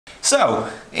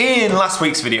So, in last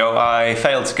week's video, I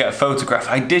failed to get a photograph.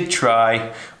 I did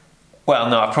try, well,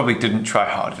 no, I probably didn't try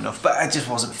hard enough, but I just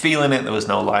wasn't feeling it. There was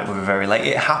no light, we were very late.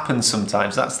 It happens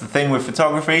sometimes. That's the thing with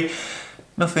photography.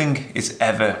 Nothing is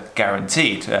ever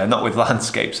guaranteed, not with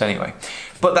landscapes anyway.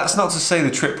 But that's not to say the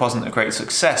trip wasn't a great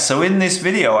success. So in this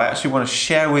video, I actually want to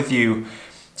share with you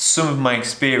some of my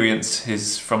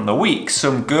experiences from the week.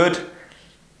 Some good,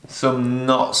 some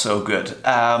not so good.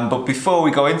 But before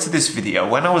we go into this video,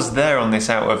 when I was there on this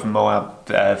Out of Moab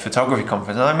photography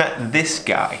conference, I met this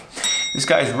guy. This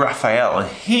guy is Raphael,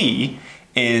 and he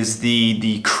is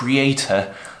the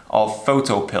creator of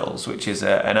Photo Pills, which is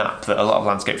an app that a lot of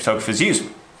landscape photographers use.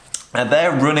 And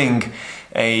they're running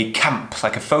a camp,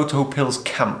 like a Photo Pills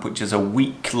camp, which is a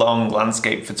week-long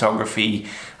landscape photography,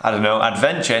 I don't know,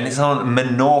 adventure, and it's on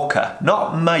Menorca,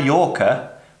 not Mallorca,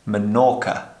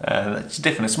 Menorca. It's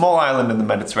different, a small island in the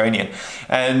Mediterranean.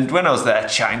 And when I was there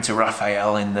chatting to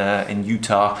Raphael in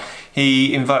Utah,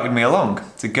 he invited me along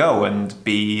to go and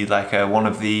be like one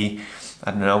of the,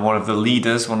 I don't know, one of the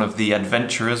leaders, one of the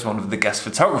adventurers, one of the guest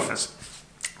photographers.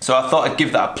 So I thought I'd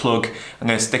give that a plug. I'm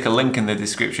going to stick a link in the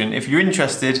description. If you're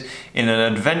interested in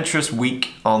an adventurous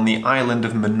week on the island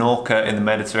of Menorca in the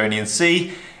Mediterranean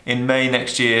Sea in May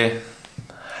next year,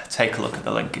 take a look at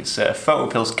the link. It's Photo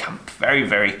Pills Camp. Very,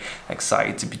 very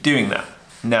excited to be doing that.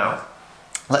 Now,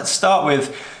 let's start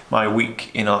with my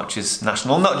week in Arches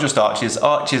National, not just Arches,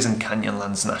 Arches and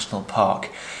Canyonlands National Park.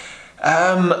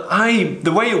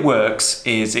 The way it works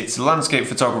is it's a landscape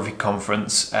photography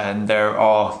conference, and there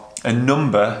are a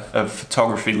number of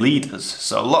photography leaders,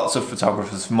 so lots of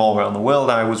photographers from all around the world.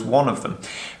 I was one of them,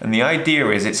 and the idea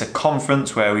is it's a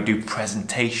conference where we do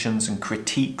presentations and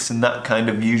critiques and that kind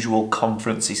of usual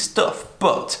conferencey stuff,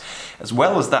 but as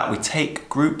well as that we take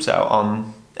groups out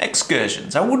on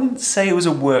excursions. I wouldn't say it was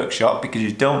a workshop because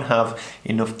you don't have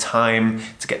enough time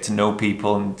to get to know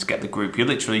people and to get the group. You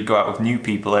literally go out with new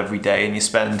people every day and you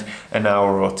spend an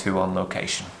hour or two on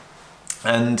location.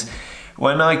 And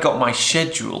when I got my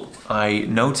schedule, I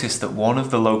noticed that one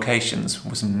of the locations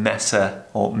was Mesa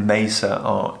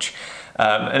Arch.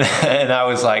 And I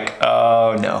was like,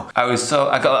 oh no. I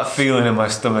got that feeling in my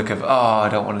stomach of, oh, I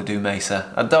don't want to do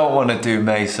Mesa. I don't want to do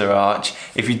Mesa Arch.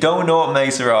 If you don't know what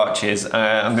Mesa Arch is,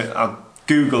 I'll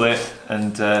Google it,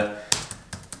 and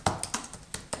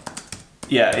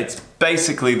yeah, it's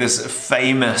basically this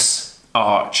famous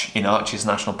arch in Arches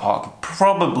National Park,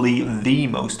 probably the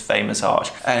most famous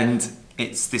arch. And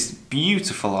it's this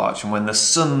beautiful arch, and when the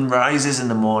sun rises in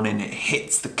the morning, it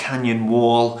hits the canyon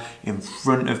wall in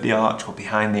front of the arch or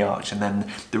behind the arch, and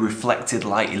then the reflected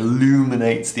light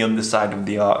illuminates the underside of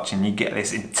the arch and you get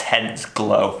this intense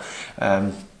glow.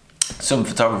 Some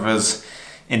photographers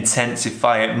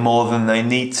intensify it more than they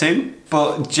need to,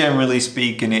 but generally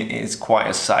speaking it is quite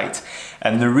a sight.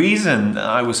 And the reason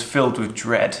I was filled with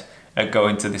dread at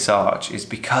going to this arch is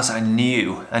because I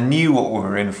knew what we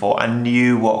were in for. I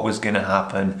knew what was going to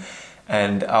happen,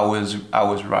 and I was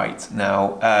right.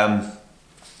 Now,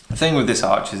 the thing with this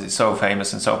arch is it's so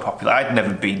famous and so popular. I'd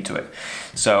never been to it,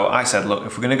 so I said, look,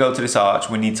 if we're going to go to this arch,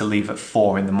 we need to leave at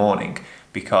 4 in the morning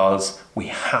because we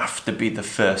have to be the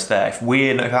first there.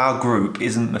 If our group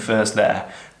isn't the first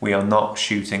there, we are not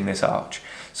shooting this arch.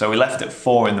 So we left at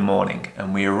 4 in the morning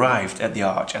and we arrived at the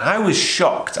arch, and I was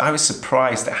shocked. I was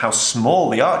surprised at how small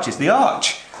the arch is. The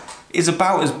arch is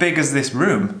about as big as this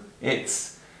room.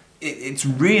 It's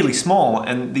really small,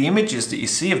 and the images that you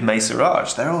see of Mesa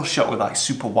Arch, they're all shot with like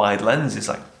super wide lenses,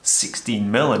 like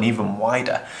 16mm and even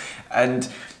wider. And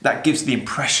that gives the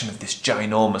impression of this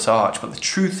ginormous arch. But the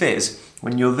truth is,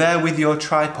 when you're there with your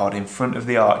tripod in front of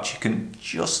the arch, you can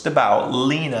just about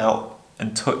lean out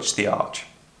and touch the arch.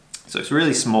 So it's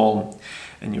really small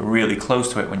and you're really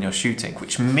close to it when you're shooting,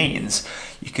 which means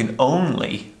you can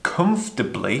only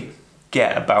comfortably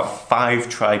get about 5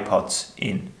 tripods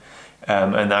in.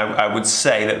 And I would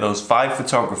say that those 5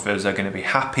 photographers are going to be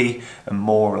happy and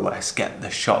more or less get the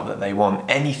shot that they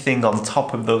want. Anything on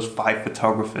top of those 5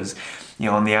 photographers, you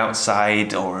know, on the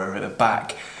outside or at the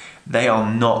back, they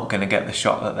are not going to get the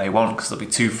shot that they want because they'll be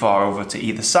too far over to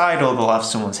either side, or they'll have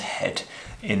someone's head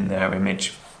in their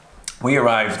image. We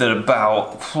arrived at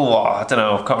about, I don't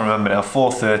know, I can't remember now,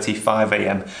 4:30, 5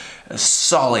 AM, a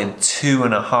solid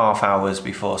 2.5 hours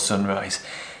before sunrise.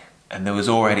 And there was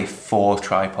already 4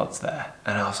 tripods there.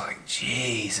 And I was like,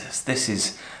 Jesus, this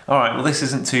is, all right, well, this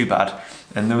isn't too bad.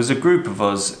 And there was a group of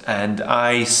us, and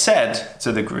I said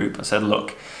to the group, I said,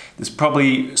 look, there's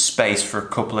probably space for a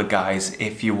couple of guys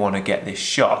if you want to get this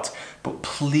shot, but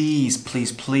please,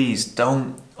 please, please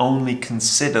don't only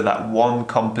consider that one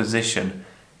composition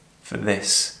for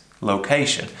this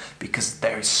location, because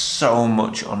there is so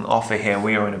much on offer here.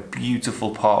 We are in a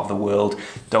beautiful part of the world.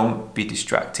 Don't be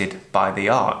distracted by the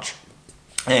arch.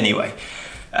 Anyway,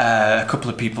 a couple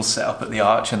of people set up at the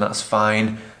arch, and that's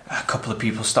fine. A couple of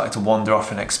people started to wander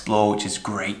off and explore, which is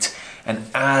great. And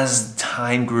as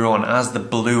time grew on, as the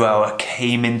blue hour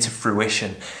came into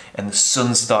fruition and the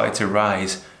sun started to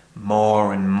rise,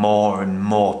 more and more and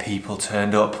more people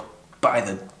turned up by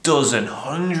the dozen,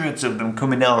 hundreds of them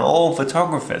coming down, all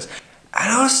photographers.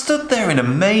 And I was stood there in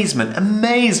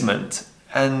amazement,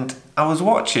 and I was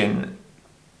watching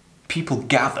people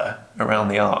gather around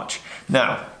the arch.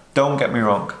 Now, don't get me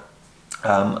wrong.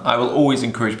 I will always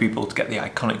encourage people to get the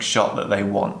iconic shot that they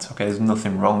want. Okay, there's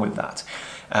nothing wrong with that.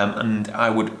 And I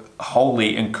would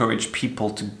wholly encourage people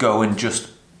to go and just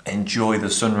enjoy the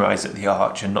sunrise at the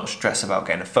arch and not stress about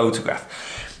getting a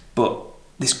photograph. But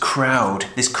this crowd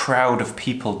of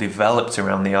people developed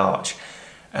around the arch,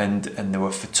 and there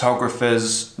were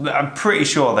photographers. I'm pretty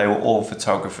sure they were all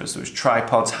photographers. There was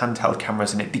tripods, handheld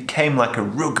cameras, and it became like a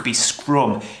rugby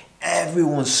scrum.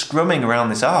 Everyone's scrumming around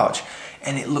this arch,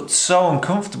 and it looked so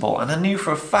uncomfortable. And I knew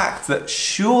for a fact that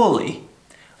surely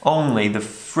only the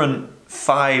front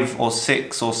 5 or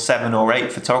 6 or 7 or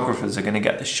 8 photographers are going to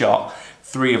get the shot,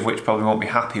 3 of which probably won't be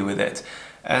happy with it.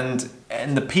 And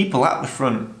the people at the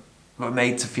front were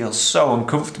made to feel so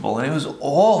uncomfortable, and it was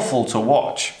awful to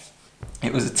watch.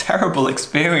 It was a terrible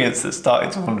experience that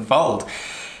started to unfold.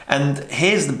 And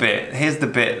here's the bit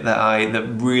that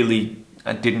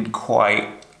I didn't quite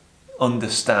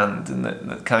understand, and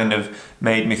that kind of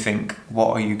made me think,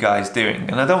 what are you guys doing?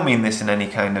 And I don't mean this in any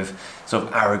kind of sort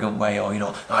of arrogant way, or, you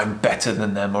know, I'm better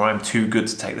than them, or I'm too good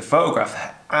to take the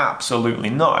photograph. Absolutely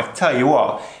not. I tell you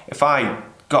what, if I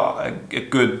got a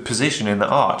good position in the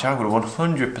arch, I would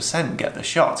 100% get the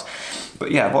shot.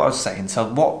 But yeah, what I was saying,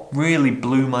 so what really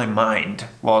blew my mind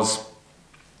was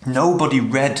nobody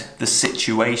read the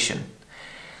situation.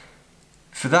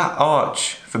 For that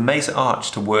arch, for Mesa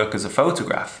Arch to work as a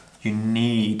photograph, you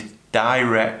need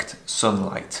direct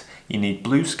sunlight. You need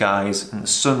blue skies, and the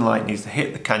sunlight needs to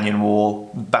hit the canyon wall,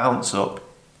 bounce up,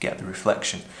 get the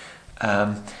reflection.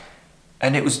 And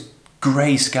it was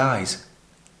grey skies,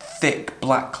 thick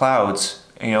black clouds.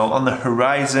 You know, on the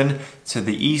horizon to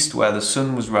the east where the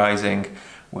sun was rising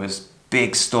was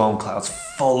big storm clouds,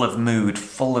 full of mood,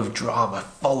 full of drama,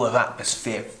 full of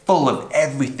atmosphere, full of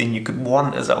everything you could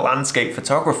want as a landscape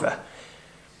photographer.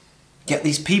 Yet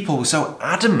these people were so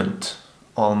adamant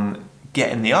on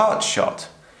getting the arch shot.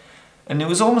 And it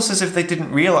was almost as if they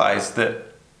didn't realise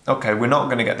that, okay, we're not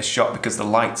going to get the shot because the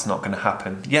light's not going to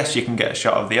happen. Yes, you can get a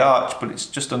shot of the arch, but it's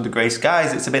just under grey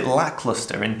skies. It's a bit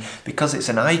lacklustre, and because it's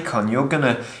an icon, you're going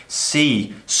to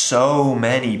see so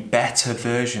many better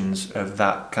versions of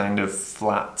that kind of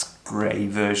flat grey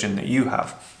version that you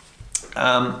have.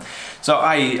 So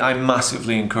I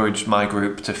massively encouraged my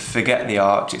group to forget the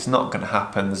arch. It's not going to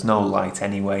happen. There's no light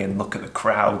anyway, and look at the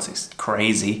crowds. It's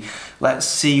crazy. Let's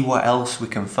see what else we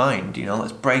can find. You know,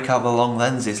 let's break out the long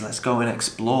lenses. Let's go and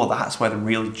explore. That's where the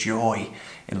real joy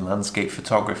in landscape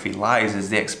photography lies, is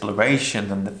the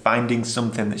exploration and the finding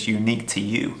something that's unique to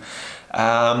you.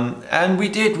 And we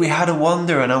did. We had a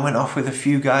wander, and I went off with a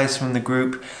few guys from the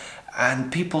group,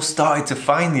 and people started to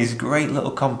find these great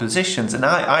little compositions. And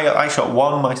I shot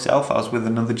one myself. I was with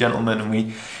another gentleman, and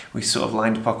we sort of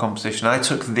lined up our composition. I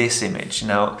took this image.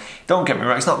 Now, don't get me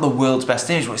wrong, it's not the world's best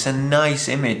image, but it's a nice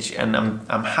image, and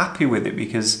I'm happy with it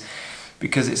because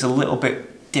it's a little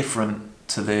bit different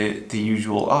to the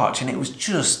usual arch. And it was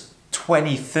just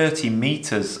 20-30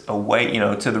 meters away, you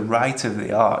know, to the right of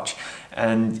the arch.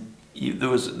 And there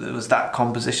was that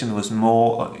composition. There was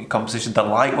more composition. The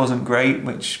light wasn't great,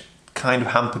 which kind of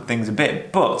hampered things a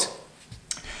bit, but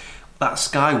that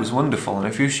sky was wonderful. And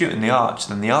if you're shooting the arch,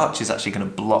 then the arch is actually going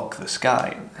to block the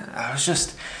sky. I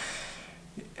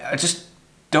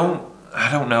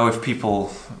don't know if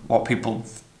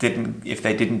if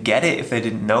they didn't get it, if they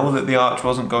didn't know that the arch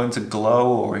wasn't going to glow,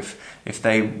 or if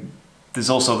there's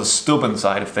also the stubborn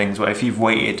side of things, where if you've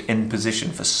waited in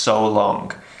position for so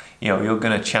long, you know, you're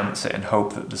going to chance it and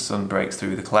hope that the sun breaks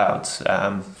through the clouds.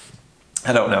 I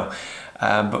don't know.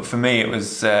 But for me, it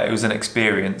was an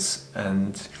experience,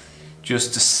 and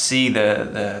just to see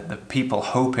the people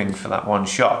hoping for that one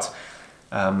shot,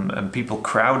 and people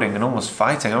crowding and almost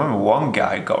fighting. I remember one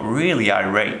guy got really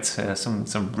irate.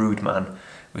 Some rude man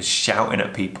was shouting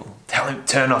at people, "Tell him,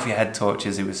 turn off your head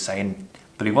torches," he was saying.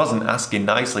 But he wasn't asking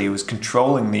nicely. He was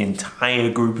controlling the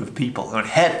entire group of people. And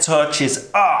head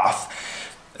torches off!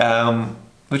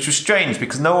 Which was strange,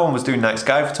 because no one was doing night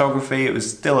sky photography. It was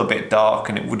still a bit dark,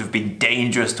 and it would have been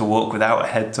dangerous to walk without a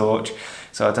head torch.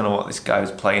 So I don't know what this guy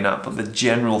was playing at, but the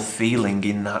general feeling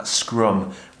in that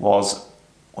scrum was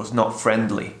not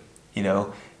friendly, you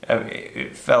know.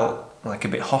 It felt like a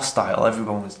bit hostile.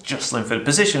 Everyone was jostling for the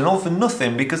position, and all for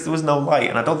nothing because there was no light.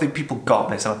 And I don't think people got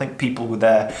this, and I think people were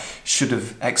there should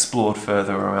have explored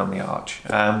further around the arch.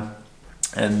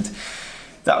 And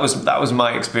that was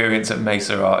my experience at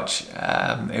Mesa Arch.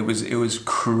 It was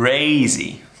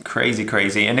crazy.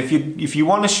 And if you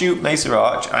want to shoot Mesa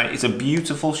Arch, it's a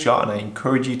beautiful shot, and I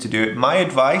encourage you to do it. My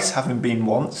advice, having been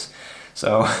once,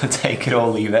 so take it or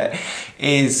leave it,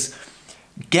 is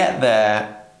get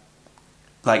there,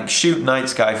 like shoot night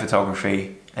sky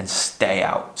photography and stay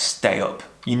out, stay up.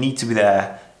 You need to be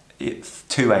there at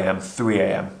 2 a.m, 3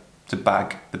 a.m. to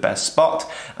bag the best spot,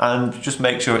 and just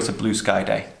make sure it's a blue sky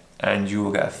day and you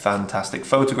will get a fantastic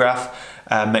photograph.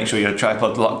 Make sure your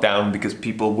tripod's locked down because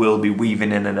people will be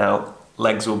weaving in and out,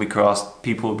 legs will be crossed,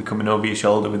 people will be coming over your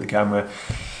shoulder with the camera.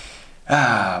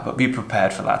 But be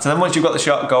prepared for that. And then once you've got the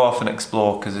shot, go off and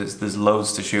explore, because there's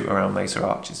loads to shoot around Mesa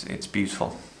Arch. It's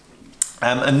beautiful.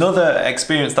 Another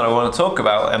experience that I want to talk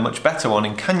about, a much better one,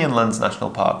 in Canyonlands National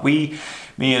Park. Me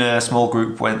and a small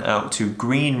group went out to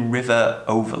Green River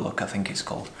Overlook, I think it's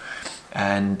called.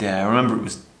 And I remember it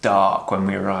was dark when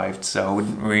we arrived, so we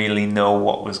didn't really know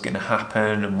what was going to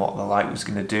happen and what the light was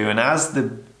going to do. And as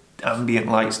the ambient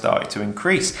light started to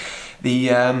increase, we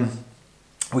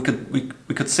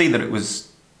could see that it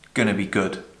was going to be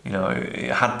good. You know,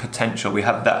 it had potential. We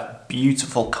had that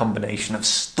beautiful combination of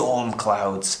storm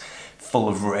clouds, full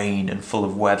of rain and full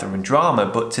of weather and drama,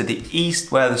 but to the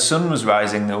east where the sun was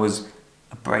rising there was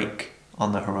a break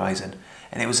on the horizon,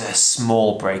 and it was a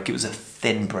small break, it was a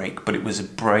thin break, but it was a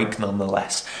break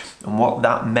nonetheless. And what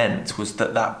that meant was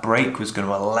that that break was going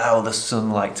to allow the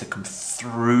sunlight to come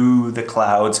through the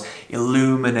clouds,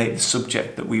 illuminate the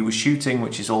subject that we were shooting,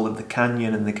 which is all of the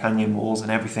canyon and the canyon walls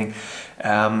and everything,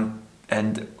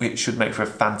 and it should make for a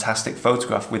fantastic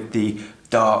photograph with the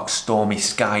dark stormy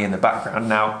sky in the background.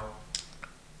 Now,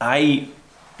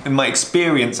 in my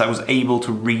experience, I was able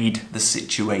to read the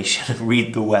situation and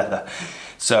read the weather.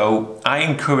 So I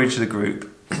encourage the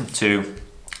group to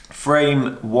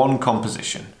frame one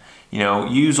composition. You know,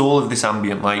 use all of this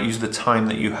ambient light, use the time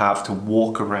that you have to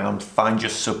walk around, find your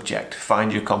subject,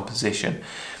 find your composition,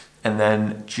 and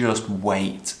then just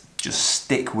wait. Just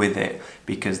stick with it,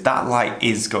 because that light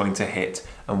is going to hit,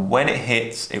 and when it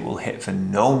hits, it will hit for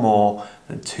no more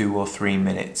than 2 or 3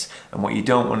 minutes. And what you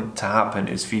don't want to happen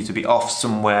is for you to be off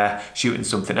somewhere shooting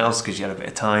something else because you had a bit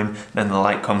of time, then the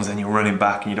light comes and you're running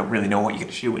back and you don't really know what you're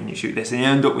going to shoot when you shoot this, and you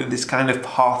end up with this kind of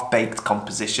half-baked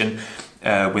composition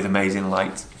with amazing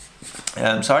light.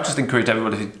 So I just encourage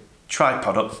everybody to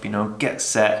tripod up, you know, get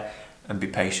set and be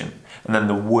patient. And then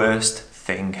the worst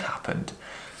thing happened.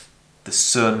 The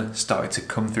sun started to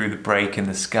come through the break in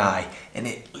the sky, and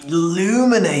it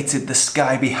illuminated the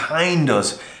sky behind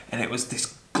us, and it was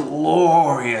this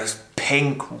glorious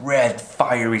pink, red,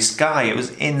 fiery sky. It was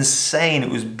insane.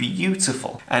 It was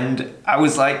beautiful. And I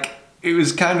was like, it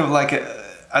was kind of like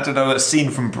I don't know, a scene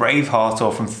from Braveheart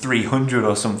or from 300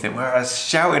 or something, where I was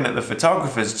shouting at the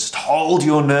photographers, just hold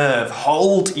your nerve,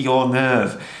 hold your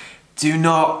nerve. Do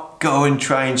not go and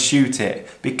try and shoot it,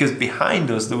 because behind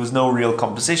us there was no real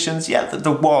compositions. Yeah,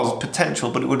 there was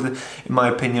potential, but it would have, in my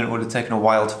opinion, it would have taken a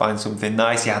while to find something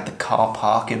nice. You had the car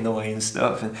park in the way and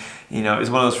stuff, and you know, it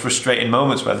was one of those frustrating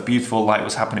moments where the beautiful light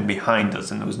was happening behind us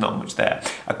and there was not much there.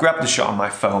 I grabbed the shot on my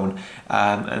phone,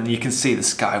 and you can see the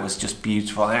sky was just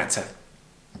beautiful. I had to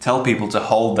tell people to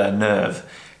hold their nerve.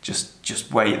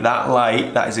 Just wait, that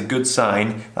light, that is a good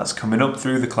sign, that's coming up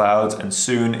through the clouds, and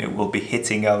soon it will be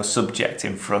hitting our subject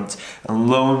in front. And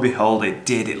lo and behold, it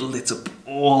did. It lit up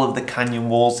all of the canyon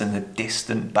walls in the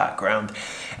distant background,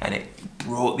 and it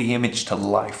brought the image to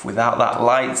life. Without that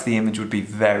light, the image would be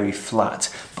very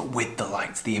flat, but with the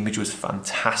light, the image was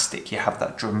fantastic. You have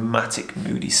that dramatic,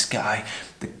 moody sky,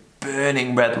 the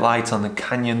burning red light on the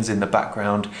canyons in the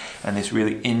background, and this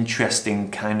really interesting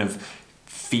kind of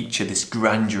feature, this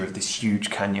grandeur of this huge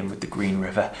canyon with the Green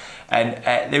River. And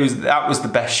that was the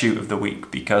best shoot of the week,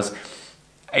 because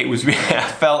it was really,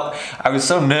 I was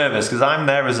so nervous because I'm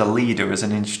there as a leader, as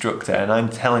an instructor, and I'm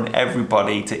telling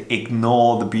everybody to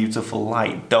ignore the beautiful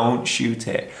light, don't shoot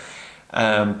it.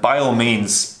 By all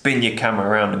means, spin your camera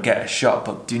around and get a shot,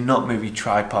 but do not move your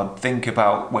tripod. Think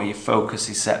about where your focus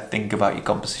is set, think about your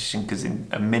composition, because in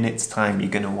a minute's time you're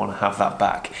going to want to have that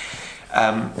back.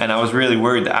 And I was really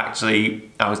worried that actually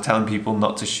I was telling people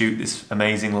not to shoot this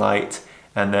amazing light,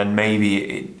 and then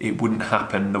maybe it wouldn't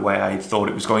happen the way I thought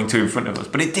it was going to in front of us,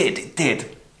 but it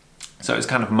did. So it was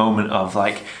kind of a moment of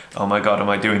like, oh my God, am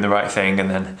I doing the right thing? And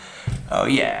then, oh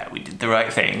yeah, we did the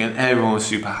right thing, and everyone was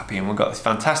super happy, and we got this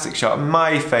fantastic shot,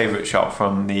 my favorite shot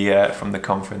from the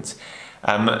conference.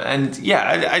 And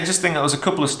yeah, I just think that was a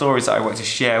couple of stories that I wanted to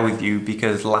share with you,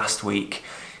 because last week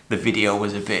the video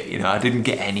was a bit, you know, I didn't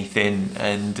get anything,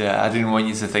 and I didn't want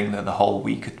you to think that the whole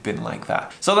week had been like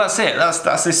that. So that's it,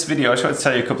 that's this video. I just wanted to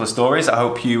tell you a couple of stories. I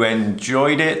hope you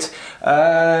enjoyed it.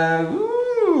 Have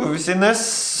you seen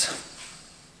this?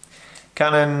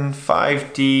 Canon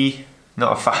 5D,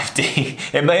 not a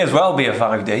 5D, it may as well be a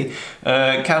 5D.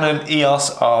 Canon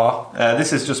EOS R,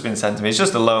 this has just been sent to me, it's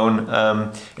just a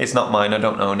loan, it's not mine, I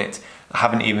don't own it. I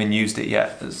haven't even used it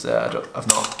yet, as I've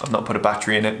not put a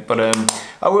battery in it, but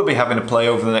I will be having a play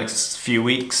over the next few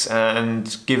weeks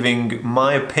and giving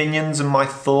my opinions and my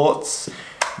thoughts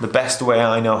the best way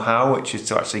I know how, which is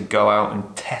to actually go out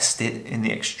and test it in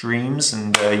the extremes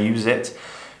and use it.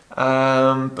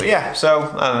 But yeah,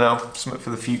 so I don't know, something for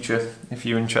the future if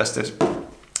you're interested.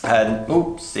 And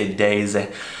oopsie daisy.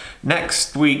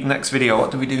 Next week, next video,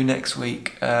 what do we do next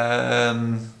week?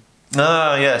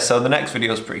 Yeah, so the next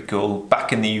video is pretty cool.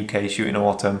 Back in the UK shooting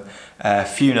autumn, a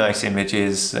few nice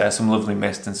images, some lovely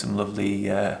mist and some lovely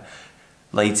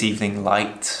late evening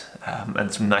light,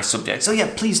 and some nice subjects. So yeah,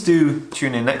 please do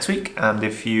tune in next week, and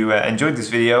if you enjoyed this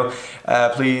video,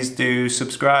 please do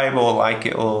subscribe or like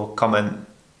it or comment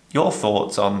your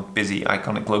thoughts on busy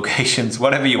iconic locations,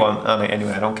 whatever you want on it.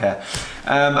 Anyway, I don't care.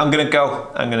 I'm gonna go.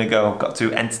 I've got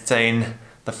to entertain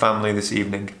the family this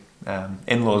evening.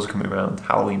 In-laws are coming around,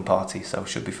 Halloween party, so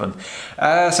should be fun.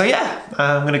 So yeah,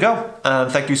 I'm gonna go.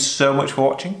 Thank you so much for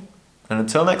watching, and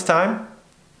until next time,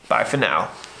 bye for now.